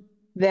 Hmm.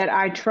 that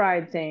I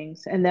tried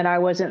things and that I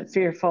wasn't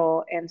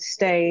fearful and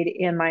stayed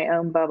in my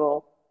own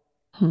bubble.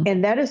 Hmm.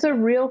 And that is a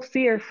real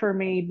fear for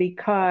me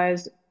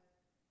because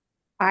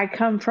I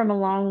come from a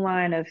long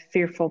line of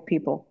fearful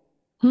people.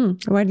 Hmm.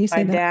 Why do you My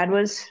say that? dad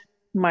was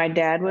my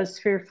dad was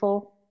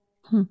fearful.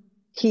 Hmm.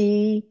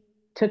 He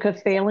took a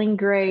failing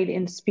grade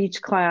in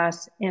speech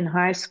class in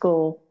high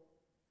school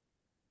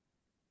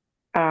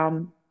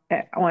on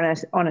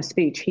a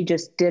speech. He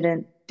just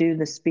didn't do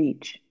the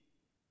speech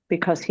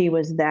because he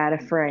was that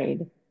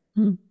afraid.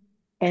 Hmm.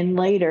 And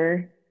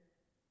later,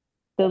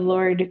 the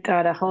Lord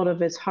got a hold of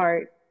his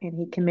heart and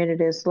he committed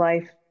his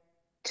life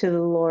to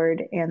the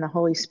Lord, and the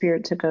Holy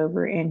Spirit took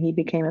over and he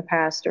became a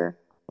pastor,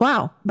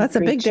 Wow, a that's a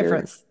big preacher,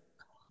 difference.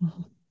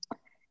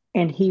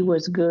 and he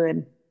was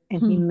good.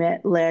 And he Hmm.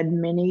 led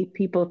many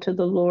people to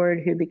the Lord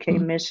who Hmm.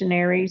 became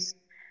missionaries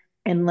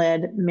and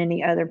led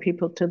many other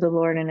people to the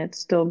Lord, and it's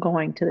still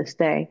going to this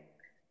day.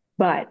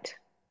 But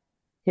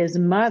his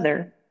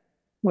mother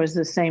was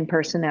the same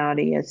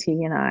personality as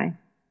he and I,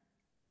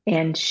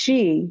 and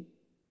she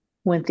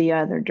went the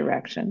other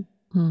direction.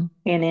 Hmm.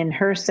 And in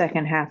her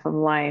second half of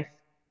life,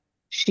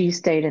 she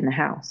stayed in the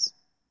house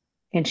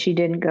and she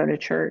didn't go to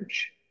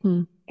church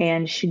Hmm.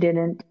 and she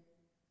didn't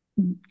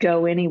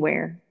go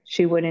anywhere.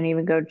 She wouldn't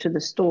even go to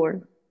the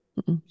store.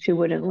 Hmm. She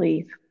wouldn't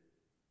leave.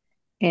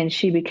 And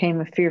she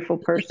became a fearful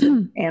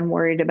person and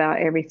worried about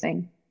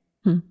everything.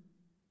 Hmm.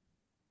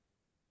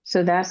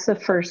 So that's the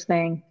first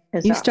thing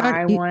is You that start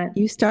I you, want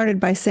you started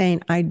by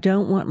saying, I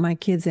don't want my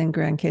kids and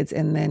grandkids,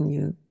 and then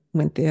you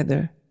went the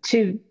other.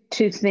 to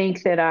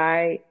think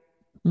that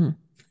Hmm.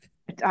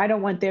 I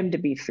don't want them to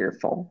be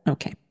fearful.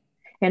 Okay.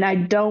 And I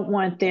don't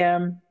want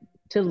them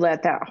to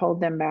let that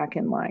hold them back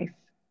in life.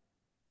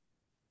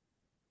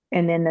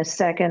 And then the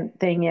second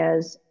thing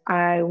is,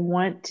 I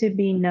want to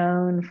be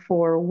known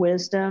for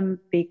wisdom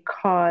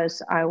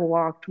because I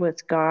walked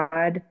with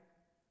God.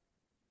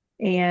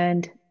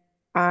 And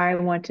I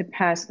want to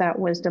pass that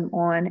wisdom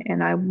on.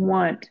 And I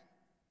want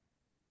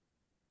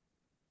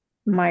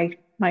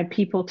my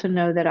people to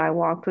know that I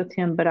walked with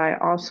him, but I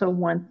also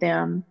want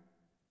them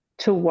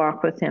to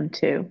walk with him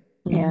too,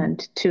 Hmm.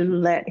 and to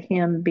let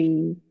him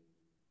be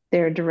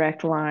their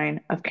direct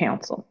line of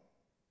counsel.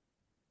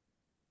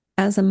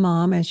 As a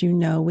mom, as you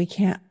know, we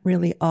can't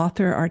really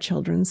author our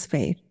children's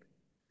faith.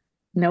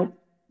 Nope.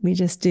 We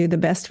just do the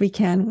best we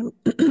can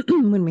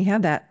when we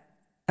have that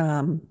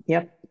um,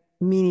 Yep.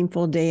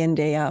 meaningful day in,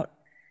 day out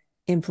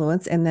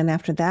influence. And then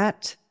after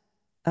that,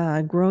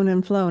 grown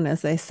and flown,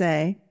 as they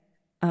say.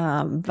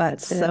 But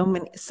That's it.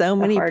 so The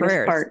many hardest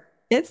prayers. part.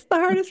 It's the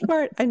hardest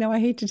part. I know I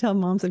hate to tell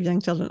moms of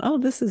young children, oh,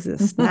 this is a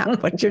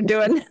snap what you're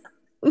doing.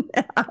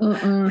 But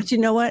Mm-mm. you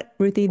know what,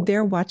 Ruthie,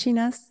 they're watching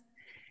us.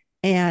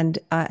 And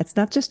it's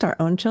not just our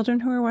own children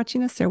who are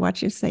watching us. They're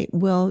watching us say,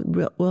 will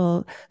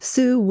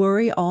Sue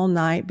worry all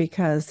night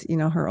because,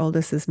 her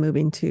oldest is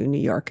moving to New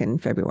York in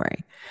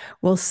February?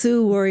 Will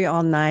Sue worry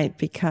all night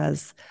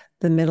because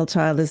the middle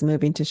child is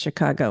moving to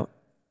Chicago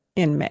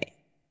in May?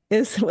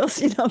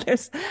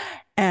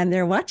 And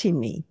they're watching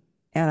me.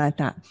 And I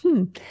thought,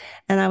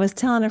 And I was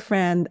telling a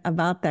friend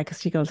about that because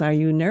she goes, are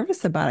you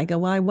nervous about it? I go,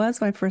 well, I was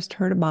when I first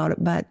heard about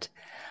it, but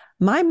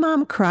my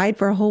mom cried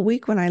for a whole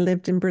week when I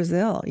lived in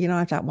Brazil.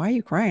 I thought, why are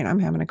you crying? I'm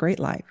having a great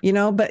life,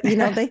 but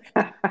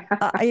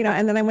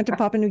and then I went to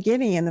Papua New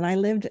Guinea and then I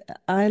lived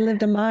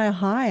a mile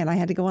high and I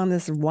had to go on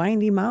this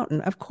windy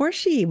mountain. Of course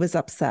she was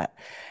upset.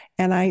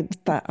 And I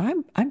thought,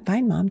 I'm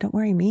fine, Mom. Don't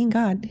worry, me and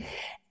God.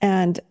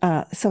 And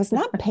so it's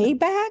not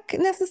payback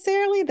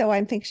necessarily, though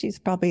I think she's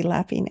probably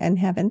laughing in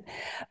heaven.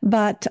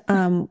 But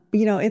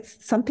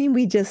it's something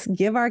we just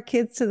give our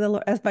kids to the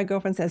Lord. As my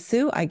girlfriend says,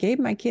 Sue, I gave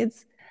my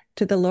kids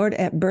to the Lord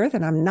at birth,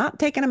 and I'm not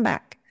taking them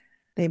back.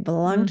 They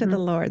belong to the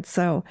Mm-hmm. Lord.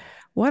 So,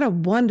 what a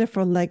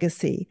wonderful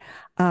legacy.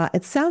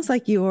 It sounds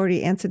like you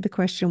already answered the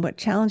question, what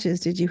challenges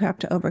did you have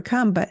to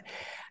overcome? But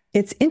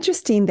it's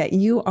interesting that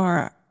you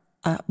are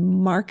a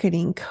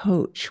marketing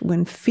coach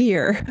when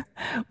fear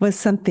was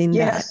something that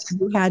Yes.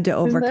 you had to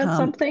Isn't that overcome.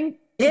 something?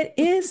 It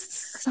is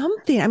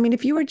something. I mean,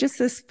 if you were just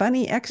this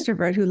funny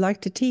extrovert who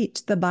liked to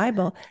teach the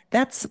Bible,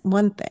 that's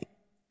one thing.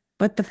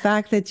 But the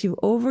fact that you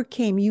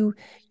overcame,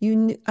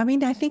 I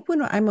mean, I think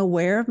when I'm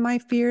aware of my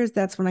fears,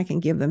 that's when I can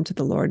give them to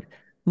the Lord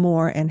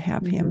more and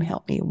have Him Mm-hmm.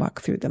 help me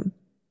walk through them.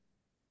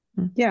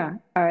 Yeah.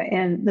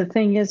 And the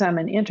thing is, I'm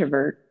an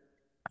introvert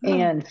Oh,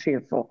 and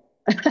fearful.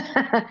 what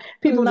a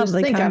People just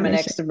lovely think I'm an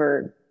combination.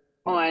 extrovert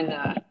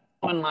on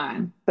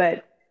online.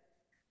 But,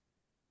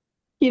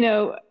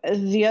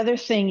 the other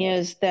thing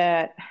is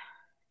that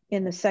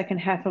in the second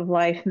half of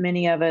life,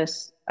 many of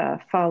us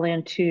fall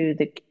into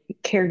the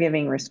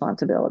caregiving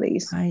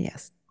responsibilities. Ah,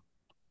 yes.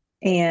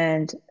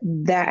 And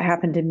that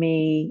happened to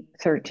me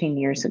 13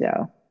 years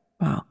ago,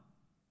 Wow.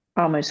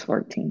 almost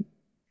 14,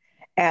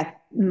 at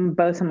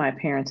both of my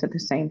parents at the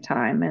same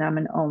time. And I'm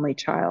an only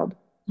child.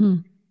 Hmm.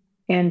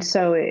 And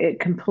so it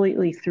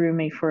completely threw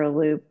me for a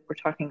loop. We're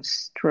talking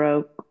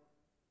stroke,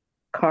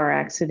 car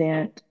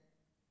accident,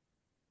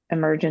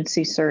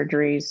 emergency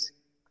surgeries,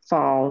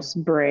 falls,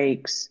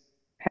 breaks,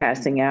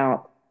 passing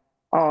out,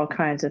 all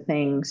kinds of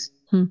things.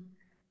 Hmm.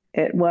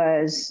 It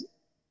was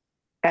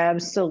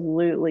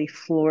absolutely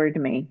floored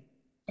me.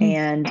 Hmm.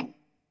 And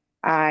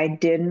I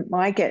didn't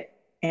like it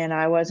and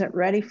I wasn't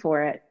ready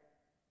for it.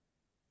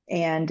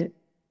 And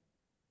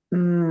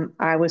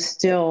I was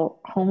still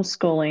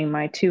homeschooling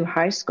my two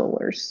high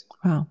schoolers.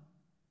 Wow.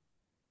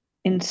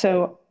 And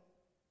so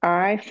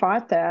I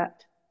fought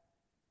that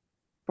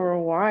for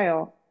a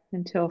while.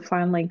 until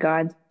finally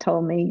God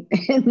told me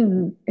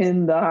in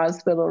the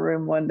hospital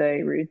room one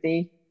day,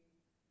 Ruthie,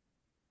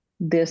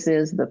 this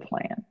is the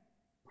plan.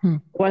 Hmm.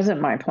 It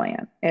wasn't my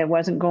plan. It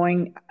wasn't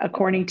going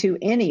according to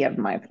any of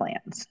my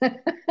plans.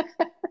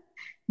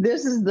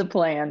 This is the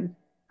plan.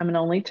 I'm an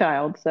only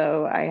child,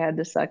 so I had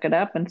to suck it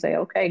up and say,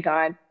 okay,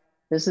 God,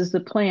 this is the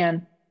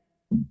plan.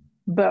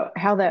 But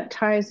how that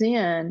ties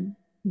in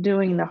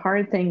doing the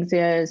hard things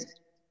is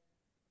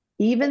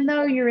even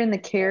though you're in the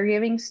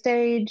caregiving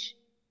stage,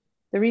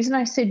 the reason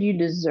I said you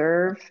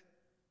deserve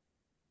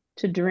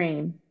to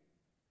dream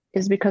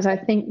is because I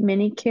think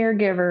many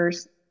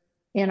caregivers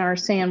in our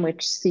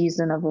sandwich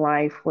season of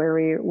life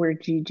where we're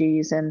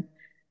GGs and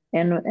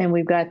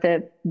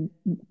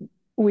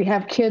we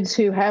have kids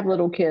who have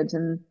little kids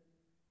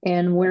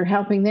and we're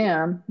helping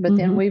them, but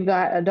then we've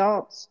got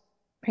adults,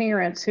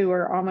 parents who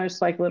are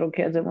almost like little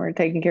kids and we're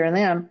taking care of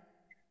them.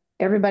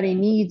 Everybody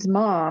needs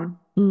mom,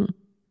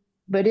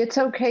 but it's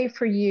okay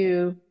for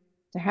you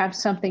to have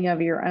something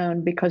of your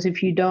own because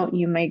if you don't,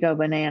 you may go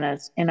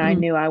bananas. And I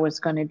knew I was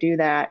going to do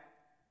that.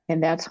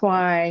 And that's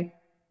why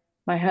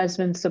my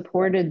husband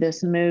supported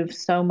this move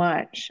so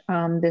much,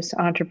 this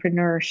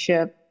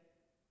entrepreneurship,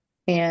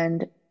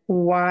 and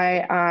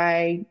why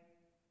I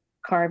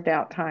carved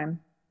out time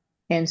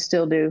and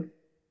still do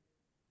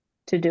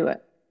to do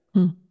it.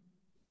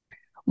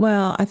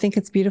 Well, I think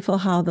it's beautiful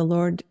how the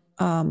Lord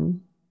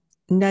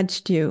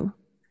nudged you.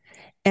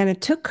 And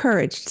it took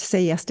courage to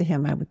say yes to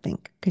him, I would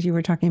think, because you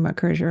were talking about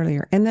courage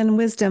earlier. And then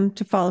wisdom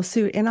to follow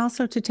suit and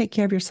also to take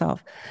care of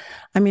yourself.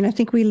 I mean, I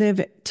think we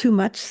live too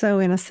much so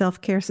in a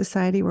self-care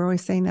society. We're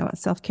always saying that about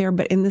self-care,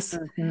 but in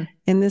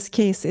this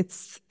case,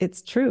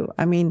 it's true.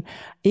 I mean,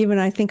 even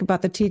I think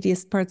about the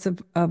tedious parts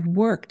of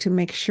work to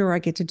make sure I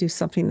get to do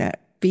something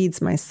that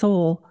feeds my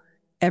soul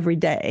every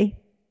day.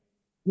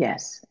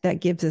 Yes.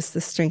 That gives us the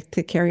strength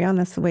to carry on.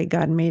 That's the way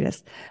God made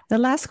us. The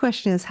last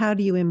question is, how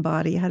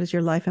does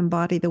your life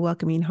embody the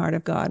welcoming heart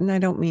of God? And I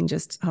don't mean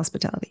just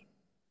hospitality.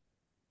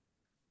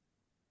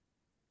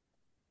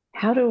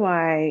 How do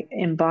I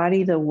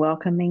embody the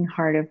welcoming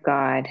heart of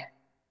God?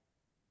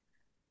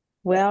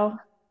 Well,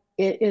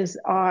 it is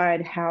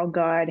odd how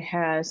God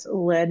has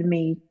led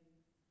me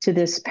to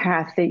this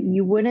path that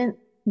you wouldn't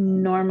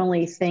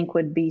normally think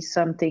would be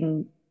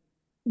something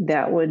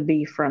that would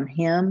be from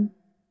Him,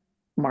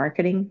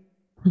 marketing,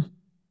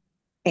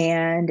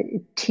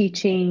 and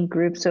teaching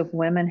groups of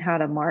women how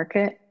to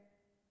market.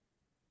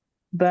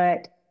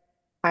 But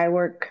I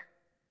work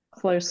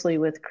closely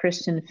with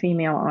Christian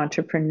female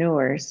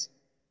entrepreneurs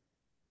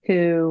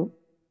who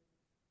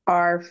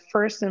are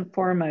first and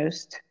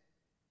foremost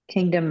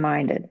kingdom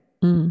minded.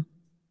 And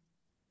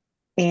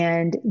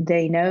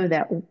they know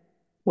that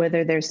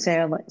whether they're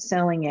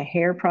selling a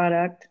hair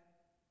product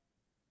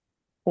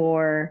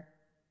or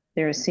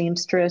they're a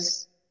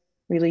seamstress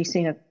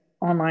releasing an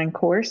online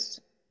course,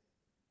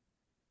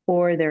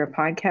 or they're a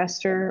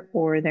podcaster,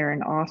 or they're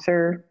an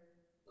author,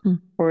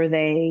 or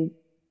they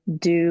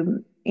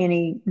do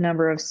any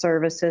number of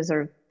services,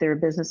 or they're a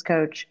business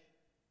coach.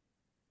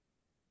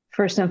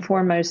 First and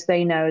foremost,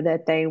 they know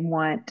that they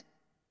want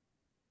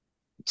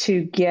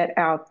to get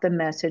out the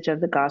message of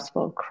the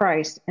gospel of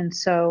Christ. And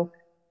so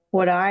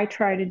what I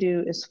try to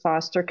do is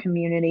foster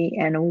community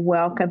and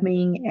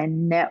welcoming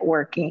and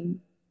networking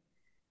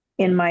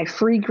in my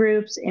free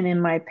groups and in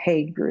my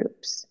paid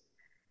groups,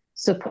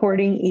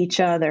 supporting each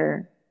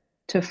other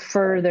to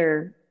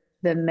further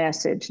the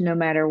message, no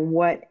matter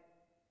what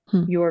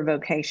your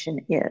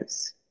vocation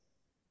is.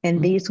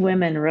 And these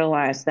women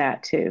realize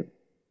that too.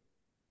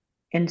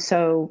 And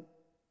so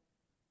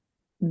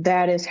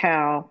that is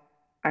how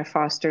I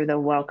foster the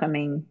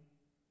welcoming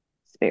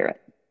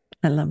spirit.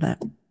 I love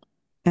that.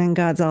 And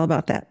God's all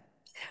about that.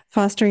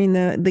 Fostering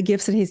the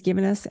gifts that he's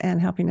given us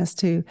and helping us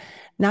to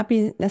not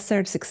be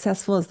necessarily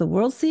successful as the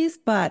world sees,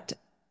 but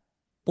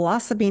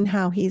blossoming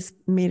how he's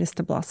made us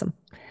to blossom.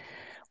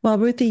 Well,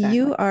 Ruthie,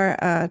 you are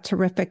a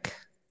terrific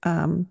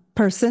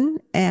person,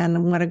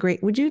 and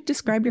would you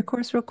describe your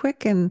course real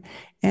quick, and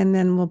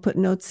then we'll put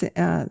links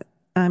in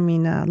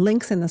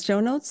the show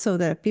notes so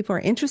that if people are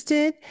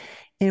interested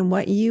in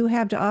what you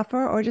have to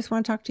offer or just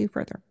want to talk to you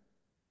further.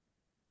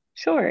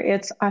 Sure.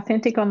 It's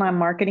Authentic Online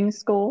Marketing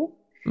School.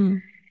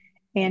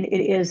 And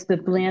it is the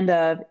blend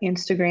of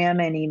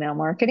Instagram and email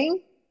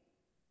marketing.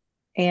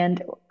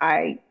 And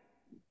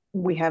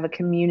we have a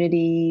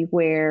community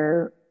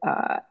where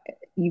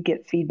you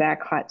get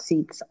feedback, hot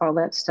seats, all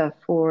that stuff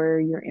for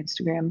your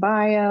Instagram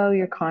bio,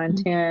 your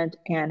content,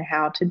 and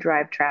how to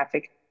drive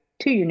traffic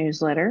to your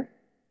newsletter.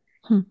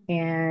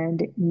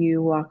 And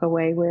you walk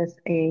away with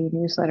a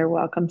newsletter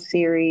welcome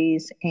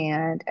series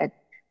and a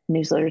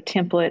newsletter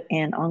template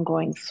and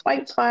ongoing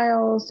swipe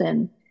files.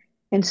 And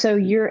so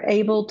you're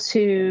able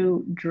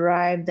to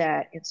drive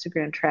that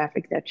Instagram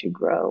traffic that you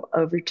grow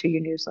over to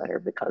your newsletter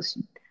because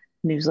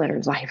newsletter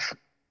is life.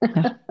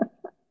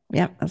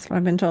 Yeah, that's what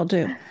I've been told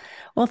too.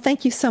 Well,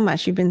 thank you so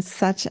much. You've been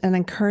such an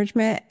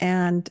encouragement.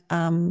 And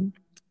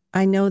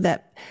I know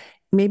that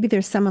maybe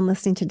there's someone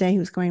listening today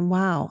who's going,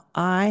 wow,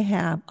 I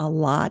have a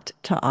lot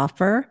to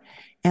offer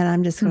And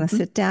I'm just going to Mm-hmm.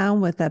 sit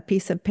down with a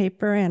piece of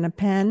paper and a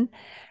pen,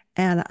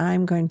 and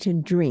I'm going to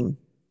dream.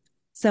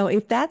 So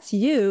if that's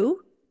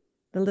you,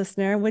 the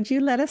listener, would you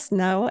let us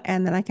know?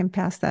 And then I can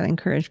pass that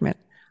encouragement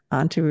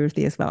on to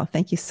Ruthie as well.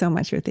 Thank you so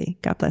much, Ruthie.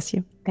 God bless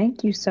you.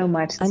 Thank you so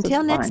much. This was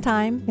Until next fun.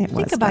 time, It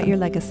think was about fun. your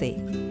legacy,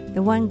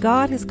 the one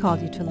God has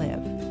called you to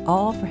live,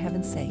 all for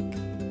heaven's sake.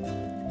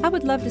 I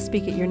would love to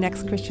speak at your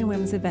next Christian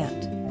Women's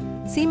event.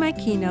 See my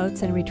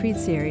keynotes and retreat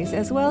series,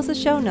 as well as the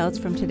show notes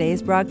from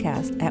today's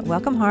broadcast at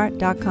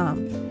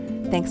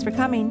welcomeheart.com. Thanks for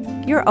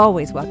coming. You're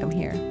always welcome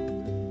here.